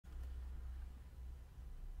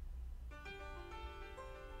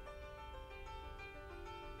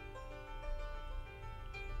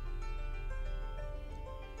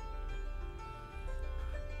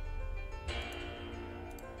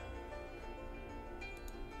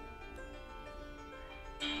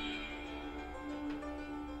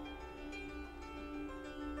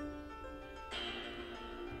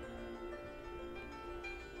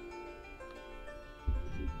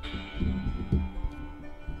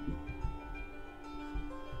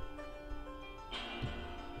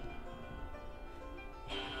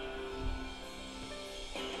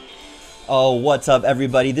Oh, what's up,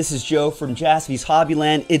 everybody? This is Joe from Jaspy's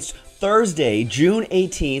Hobbyland. It's Thursday, June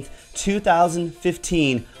 18th,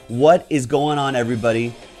 2015. What is going on,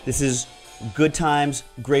 everybody? This is Good Times,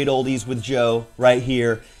 Great Oldies with Joe right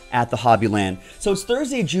here at the Hobbyland. So it's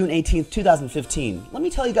Thursday, June 18th, 2015. Let me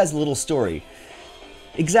tell you guys a little story.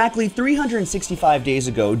 Exactly 365 days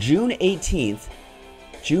ago, June 18th,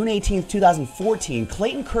 2014,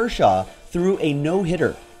 Clayton Kershaw threw a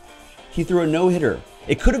no-hitter. He threw a no-hitter.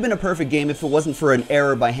 It could have been a perfect game if it wasn't for an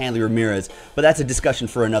error by Hanley Ramirez, but that's a discussion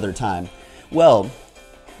for another time. Well,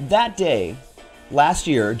 that day, last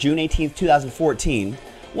year, June 18th, 2014,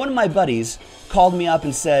 one of my buddies called me up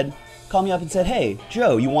and said, hey,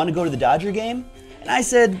 Joe, you want to go to the Dodger game? And I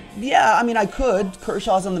said, yeah, I mean, I could.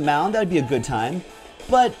 Kershaw's on the mound. That'd be a good time.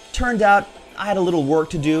 But turned out I had a little work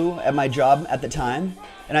to do at my job at the time.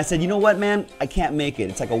 And I said, you know what, man? I can't make it.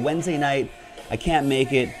 It's like a Wednesday night. I can't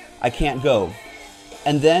make it. I can't go.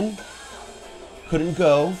 And then, couldn't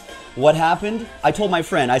go. What happened? I told my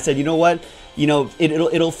friend, I said, you know what? You know,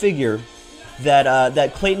 it'll figure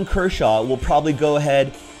that Clayton Kershaw will probably go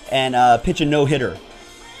ahead and pitch a no-hitter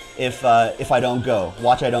if I don't go.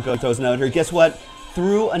 Watch, I don't go, throws a no-hitter. Guess what?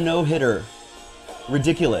 Threw a no-hitter.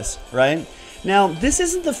 Ridiculous, right? Now, this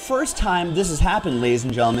isn't the first time this has happened, ladies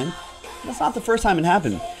and gentlemen. That's not the first time it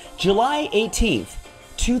happened. July 18th,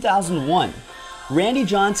 2001, Randy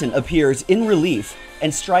Johnson appears in relief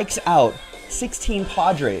and strikes out 16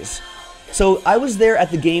 Padres. So I was there at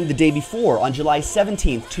the game the day before, on July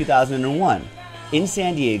 17th, 2001, in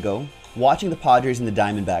San Diego, watching the Padres and the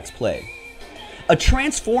Diamondbacks play. A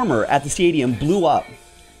transformer at the stadium blew up,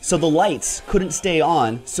 so the lights couldn't stay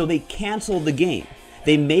on, so they canceled the game.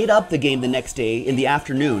 They made up the game the next day in the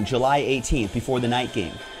afternoon, July 18th, before the night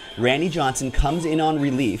game. Randy Johnson comes in on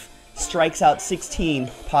relief, strikes out 16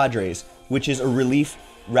 Padres, which is a relief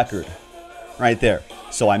record right there.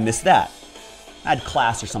 So I missed that. I had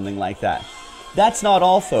class or something like that. That's not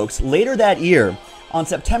all, folks. Later that year, on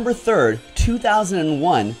September 3rd,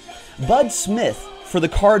 2001, Bud Smith for the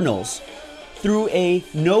Cardinals threw a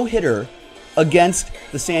no-hitter against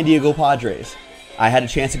the San Diego Padres. I had a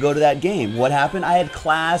chance to go to that game. What happened? I had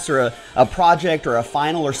class or a project or a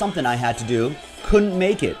final or something I had to do. Couldn't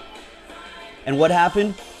make it. And what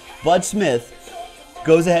happened? Bud Smith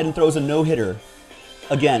goes ahead and throws a no-hitter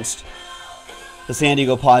against the San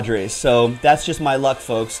Diego Padres. So that's just my luck,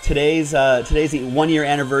 folks. Today's the one-year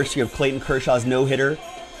anniversary of Clayton Kershaw's no-hitter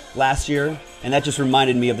last year, and that just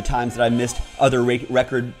reminded me of the times that I missed other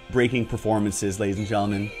record-breaking performances, ladies and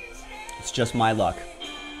gentlemen. It's just my luck.